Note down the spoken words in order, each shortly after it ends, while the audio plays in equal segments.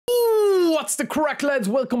What's the crack, lads?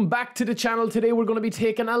 Welcome back to the channel. Today we're going to be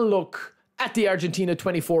taking a look at the Argentina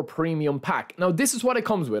 24 Premium Pack. Now this is what it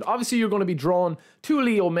comes with. Obviously you're going to be drawn to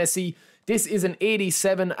Leo Messi. This is an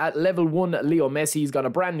 87 at level 1 Leo Messi. He's got a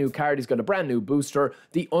brand new card, he's got a brand new booster,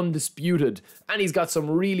 the Undisputed, and he's got some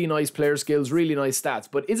really nice player skills, really nice stats.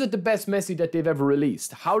 But is it the best Messi that they've ever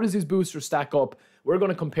released? How does his booster stack up? We're going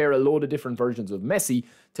to compare a load of different versions of Messi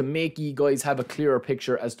to make you guys have a clearer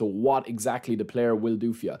picture as to what exactly the player will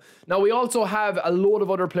do for you. Now, we also have a load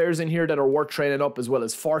of other players in here that are worth training up, as well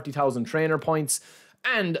as 40,000 trainer points.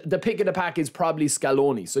 And the pick of the pack is probably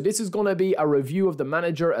Scaloni. So this is going to be a review of the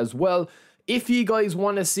manager as well. If you guys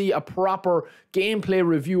want to see a proper gameplay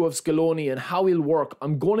review of Scaloni and how he'll work,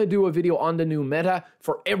 I'm going to do a video on the new meta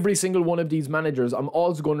for every single one of these managers. I'm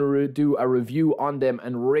also going to do a review on them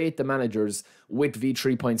and rate the managers with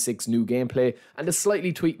V3.6 new gameplay and the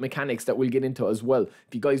slightly tweaked mechanics that we'll get into as well.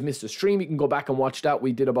 If you guys missed a stream, you can go back and watch that.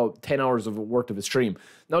 We did about 10 hours of worth of a stream.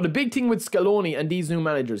 Now, the big thing with Scaloni and these new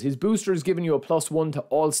managers, his booster is giving you a +1 to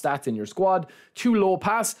all stats in your squad, 2 low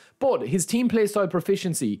pass, but his team playstyle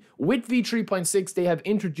proficiency with V3.6, they have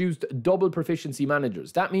introduced double proficiency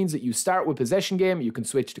managers. That means that you start with possession game, you can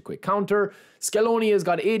switch to quick counter. Scaloni has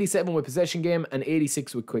got 87 with possession game and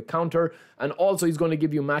 86 with quick counter, and also he's going to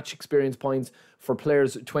give you match experience points for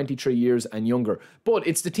players 23 years and younger. But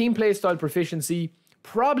it's the team playstyle proficiency,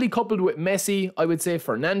 probably coupled with Messi, I would say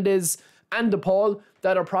Fernandez and DePaul,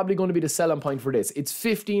 that are probably going to be the selling point for this. It's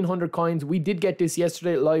 1,500 coins. We did get this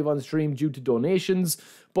yesterday live on stream due to donations,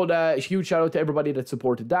 but a huge shout out to everybody that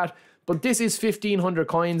supported that. But this is 1,500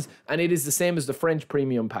 coins, and it is the same as the French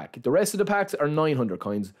Premium Pack. The rest of the packs are 900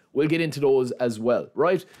 coins. We'll get into those as well,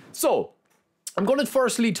 right? So, I'm going to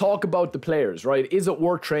firstly talk about the players, right? Is it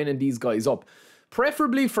worth training these guys up?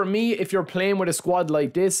 Preferably for me, if you're playing with a squad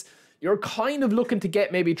like this, you're kind of looking to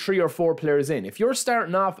get maybe 3 or 4 players in. If you're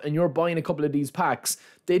starting off and you're buying a couple of these packs,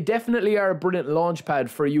 they definitely are a brilliant launch pad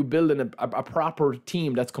for you building a proper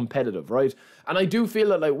team that's competitive, right? And I do feel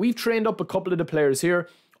that, like, we've trained up a couple of the players here.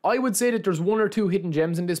 I would say that there's 1 or 2 hidden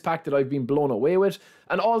gems in this pack that I've been blown away with.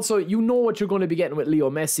 And also, you know what you're going to be getting with Leo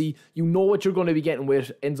Messi. You know what you're going to be getting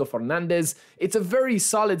with Enzo Fernandez. It's a very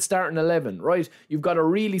solid starting 11, right? You've got a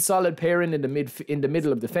really solid pairing in the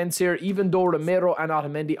middle of the fence here. Even though Romero and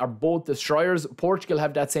Otamendi are both destroyers, Portugal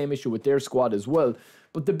have that same issue with their squad as well.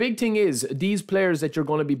 But the big thing is, these players that you're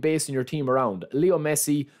going to be basing your team around, Leo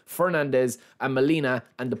Messi, Fernandez, and Molina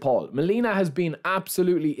and DePaul. Molina has been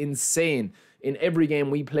absolutely insane in every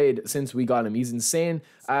game we played since we got him. He's insane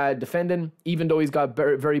defending, even though he's got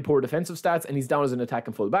very poor defensive stats and he's down as an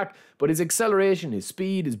attacking fullback. But his acceleration, his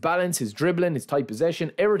speed, his balance, his dribbling, his tight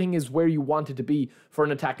possession, everything is where you want it to be for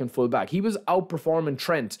an attacking fullback. He was outperforming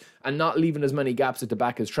Trent and not leaving as many gaps at the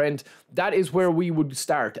back as Trent. That is where we would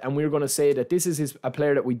start, and we're going to say that this is a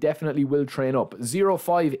player that we definitely will train up.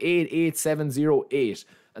 0588708.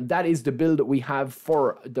 And that is the build that we have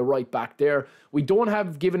for the right back there. We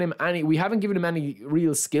haven't given him any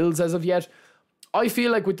real skills as of yet. I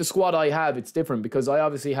feel like with the squad I have, it's different because I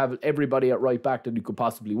obviously have everybody at right back that you could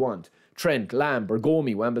possibly want. Trent, Lamb,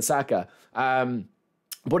 Bergomi, Wan-Bissaka.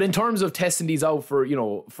 But in terms of testing these out for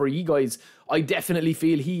you guys, I definitely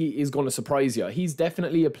feel he is going to surprise you. He's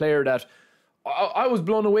definitely a player that I was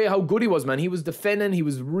blown away how good he was, man. He was defending. He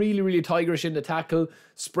was really, really tigerish in the tackle,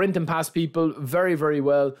 sprinting past people very, very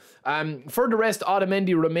well. For the rest,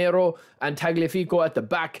 Otamendi, Romero, and Tagliafico at the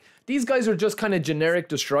back. These guys are just kind of generic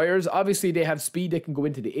destroyers. Obviously, they have speed. They can go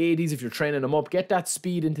into the 80s if you're training them up. Get that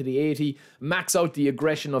speed into the 80. Max out the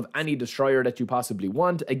aggression of any destroyer that you possibly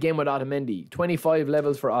want. Again, with Otamendi, 25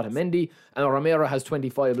 levels for Otamendi, and Romero has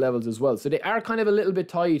 25 levels as well. So they are kind of a little bit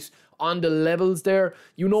tight on the levels there.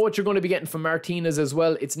 You know what you're going to be getting from Martinez as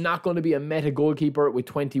well. It's not going to be a meta goalkeeper with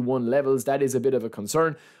 21 levels. That is a bit of a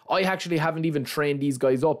concern. I actually haven't even trained these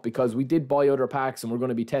guys up because we did buy other packs and we're going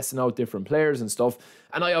to be testing out different players and stuff.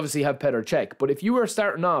 And I obviously have Petr Cech. But if you are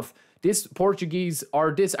starting off, this Portuguese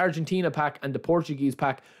or this Argentina pack and the Portuguese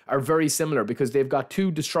pack are very similar because they've got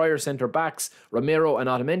 2 destroyer centre backs, Romero and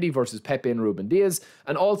Otamendi versus Pepe and Ruben Diaz.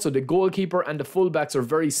 And also the goalkeeper and the fullbacks are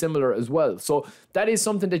very similar as well. So that is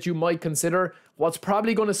something that you might consider. What's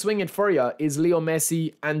probably going to swing it for you is Leo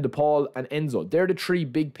Messi and DePaul and Enzo. They're the 3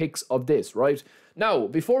 big picks of this, right? Now,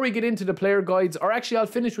 before we get into the player guides, or actually I'll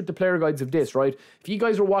finish with the player guides of this, right? If you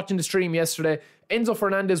guys were watching the stream yesterday, Enzo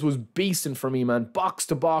Fernandez was beasting for me, man. Box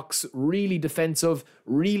to box, really defensive,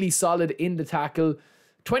 really solid in the tackle.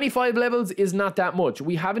 25 levels is not that much.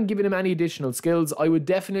 We haven't given him any additional skills. I would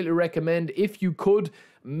definitely recommend, if you could,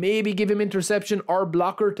 maybe give him interception or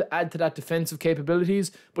blocker to add to that defensive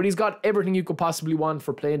capabilities, but he's got everything you could possibly want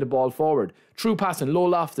for playing the ball forward. True passing, low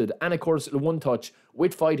lofted, and of course one touch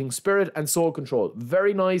with fighting spirit and soul control.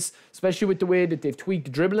 Very nice, especially with the way that they've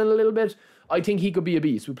tweaked dribbling a little bit. I think he could be a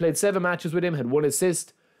beast. We played 7 matches with him, had 1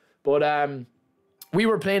 assist, but we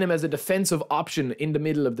were playing him as a defensive option in the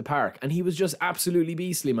middle of the park, and he was just absolutely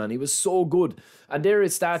beastly, man. He was so good. And there are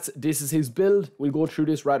his stats. This is his build. We'll go through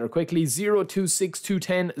this rather quickly. 0, 2, 6, 2,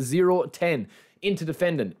 10, 0, 10 into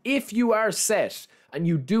defending. If you are set and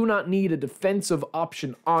you do not need a defensive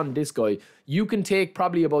option on this guy, you can take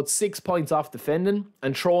probably about 6 points off defending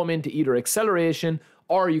and throw him into either acceleration,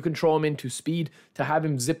 or you can throw him into speed to have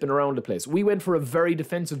him zipping around the place. We went for a very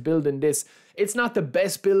defensive build in this. It's not the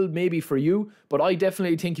best build maybe for you, but I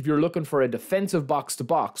definitely think if you're looking for a defensive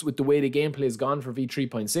box-to-box with the way the gameplay is gone for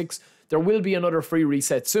V3.6, there will be another free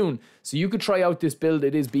reset soon. So you could try out this build.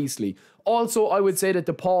 It is beastly. Also, I would say that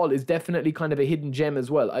the Paul is definitely kind of a hidden gem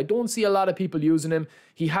as well. I don't see a lot of people using him.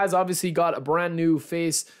 He has obviously got a brand new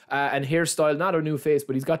face and hairstyle. Not a new face,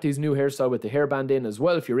 but he's got his new hairstyle with the hairband in as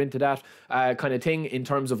well, if you're into that kind of thing in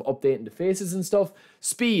terms of updating the faces and stuff.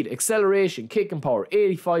 Speed, acceleration, kicking power,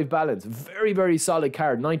 85 balance. Very, very solid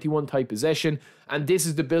card. 91 type possession. And this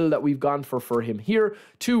is the build that we've gone for him here.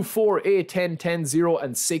 2, 4, 8, 10, 10, 0,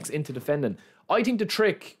 and 6 into defending. I think the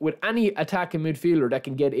trick with any attacking midfielder that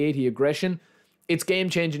can get 80 aggression, it's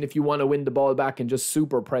game-changing if you want to win the ball back and just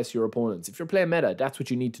super press your opponents. If you're playing meta, that's what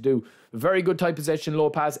you need to do. Very good type possession, low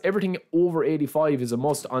pass. Everything over 85 is a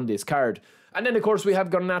must on this card. And then, of course, we have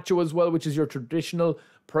Garnacho as well, which is your traditional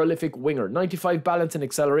prolific winger. 95 balance and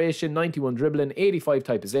acceleration, 91 dribbling, 85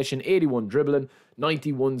 type possession, 81 dribbling,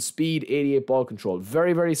 91 speed, 88 ball control.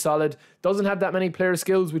 Very, very solid. Doesn't have that many player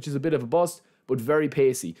skills, which is a bit of a bust, but very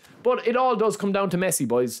pacey. But it all does come down to Messi,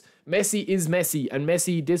 boys. Messi is Messi, and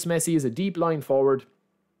this Messi is a deep line forward.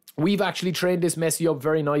 We've actually trained this Messi up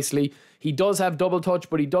very nicely. He does have double touch,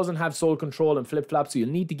 but he doesn't have soul control and flip-flop, so you'll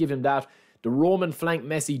need to give him that. The Roman flank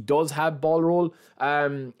Messi does have ball roll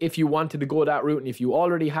if you wanted to go that route, and if you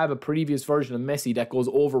already have a previous version of Messi that goes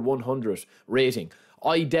over 100 rating,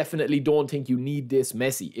 I definitely don't think you need this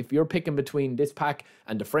Messi. If you're picking between this pack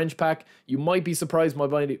and the French pack, you might be surprised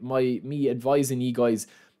me advising you guys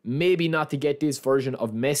maybe not to get this version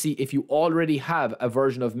of Messi if you already have a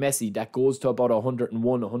version of Messi that goes to about 101,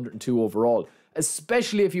 102 overall.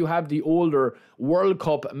 Especially if you have the older World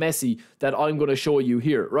Cup Messi that I'm going to show you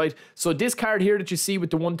here, right? So this card here that you see with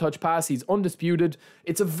the one-touch pass, he's undisputed.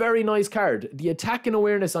 It's a very nice card. The attacking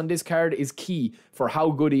awareness on this card is key for how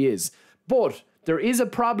good he is. But there is a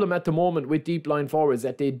problem at the moment with deep line forwards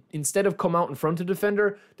that they, instead of come out in front of the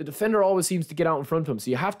defender always seems to get out in front of him. So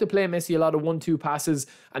you have to play Messi a lot of 1-2 passes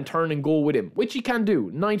and turn and go with him, which he can do.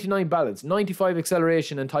 99 balance, 95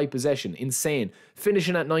 acceleration and tight possession. Insane.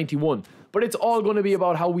 Finishing at 91. But it's all going to be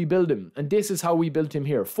about how we build him. And this is how we built him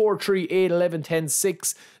here. 4, 3, 8, 11, 10,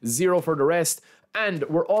 6, 0 for the rest. And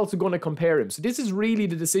we're also going to compare him. So this is really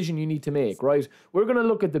the decision you need to make, right? We're going to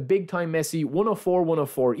look at the big-time Messi, 104,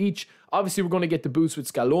 104 each. Obviously, we're going to get the boost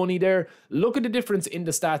with Scaloni there. Look at the difference in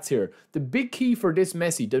the stats here. The big key for this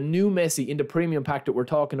Messi, the new Messi in the premium pack that we're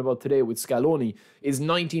talking about today with Scaloni, is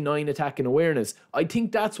 99 attacking awareness. I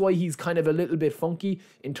think that's why he's kind of a little bit funky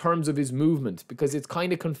in terms of his movement, because it's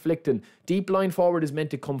kind of conflicting. Deep line forward is meant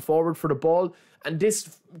to come forward for the ball, and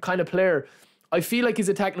this kind of player, I feel like his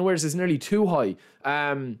attacking awareness is nearly too high.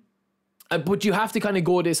 But you have to kind of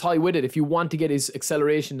go this high with it if you want to get his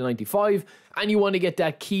acceleration to 95 and you want to get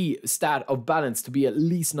that key stat of balance to be at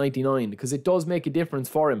least 99, because it does make a difference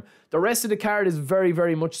for him. The rest of the card is very,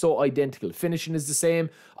 very much so identical. Finishing is the same.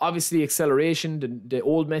 Obviously, acceleration, the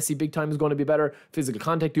old Messi big time is going to be better. Physical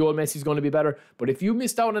contact, the old Messi is going to be better. But if you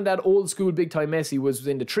missed out on that old school big time Messi was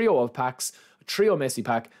in the trio of packs, trio Messi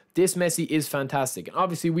pack, this Messi is fantastic. And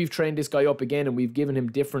obviously we've trained this guy up again and we've given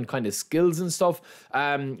him different kind of skills and stuff,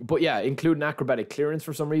 but yeah, including acrobatic clearance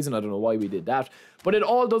for some reason. I don't know why we did that, but it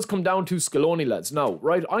all does come down to Scaloni, lads. Now,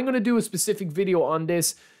 right, I'm going to do a specific video on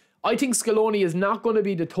this. I think Scaloni is not going to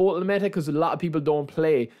be the total meta because a lot of people don't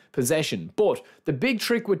play possession. But the big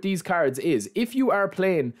trick with these cards is if you are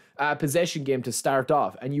playing a possession game to start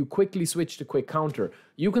off and you quickly switch to quick counter,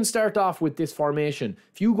 you can start off with this formation.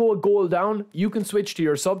 If you go a goal down, you can switch to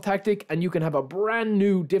your sub tactic and you can have a brand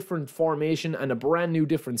new different formation and a brand new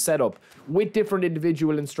different setup with different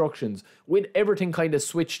individual instructions, with everything kind of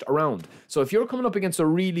switched around. So if you're coming up against a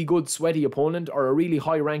really good sweaty opponent or a really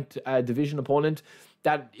high ranked division opponent,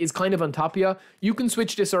 that is kind of on top of you, you can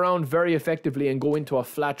switch this around very effectively and go into a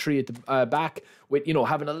flat tree at the back with, you know,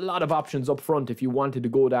 having a lot of options up front if you wanted to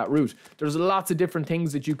go that route. There's lots of different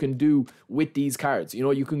things that you can do with these cards. You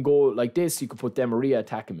know, you can go like this. You could put Di Maria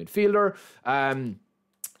attacking midfielder.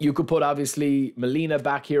 You could put, obviously, Molina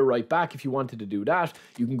back here, right back, if you wanted to do that.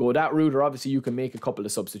 You can go that route, or obviously you can make a couple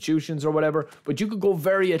of substitutions or whatever. But you could go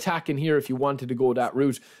very attacking here if you wanted to go that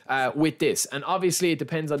route with this. And obviously it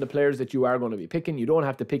depends on the players that you are going to be picking. You don't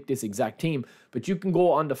have to pick this exact team, but you can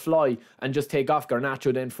go on the fly and just take off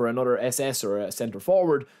Garnacho then for another SS or a centre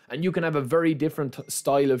forward. And you can have a very different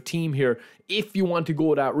style of team here if you want to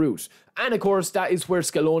go that route. And of course, that is where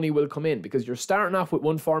Scaloni will come in, because you're starting off with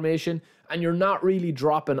one formation and you're not really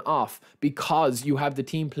dropping off because you have the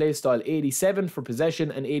team play style 87 for possession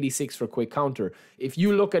and 86 for quick counter. If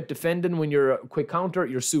you look at defending when you're a quick counter,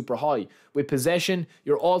 you're super high. With possession,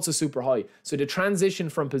 you're also super high. So the transition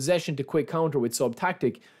from possession to quick counter with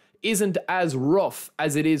sub-tactic isn't as rough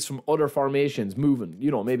as it is from other formations moving,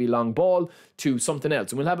 you know, maybe long ball to something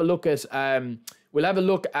else. And we'll have a look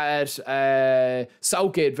at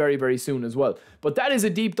Southgate very, very soon as well. But that is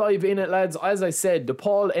a deep dive in it, lads. As I said,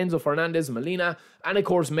 DePaul, Enzo Fernandez, Molina, and of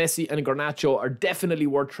course Messi and Garnacho are definitely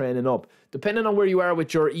worth training up. Depending on where you are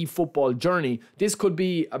with your eFootball journey, this could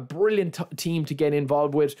be a brilliant team to get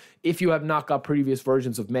involved with if you have not got previous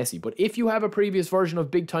versions of Messi. But if you have a previous version of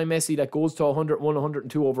big time Messi that goes to 101,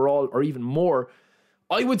 102 overall, or even more,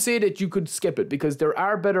 I would say that you could skip it, because there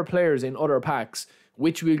are better players in other packs,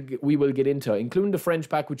 which we will get into, including the French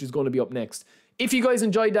pack, which is going to be up next. If you guys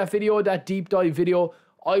enjoyed that video, that deep dive video,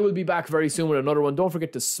 I will be back very soon with another one. Don't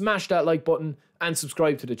forget to smash that like button and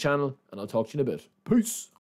subscribe to the channel, and I'll talk to you in a bit. Peace.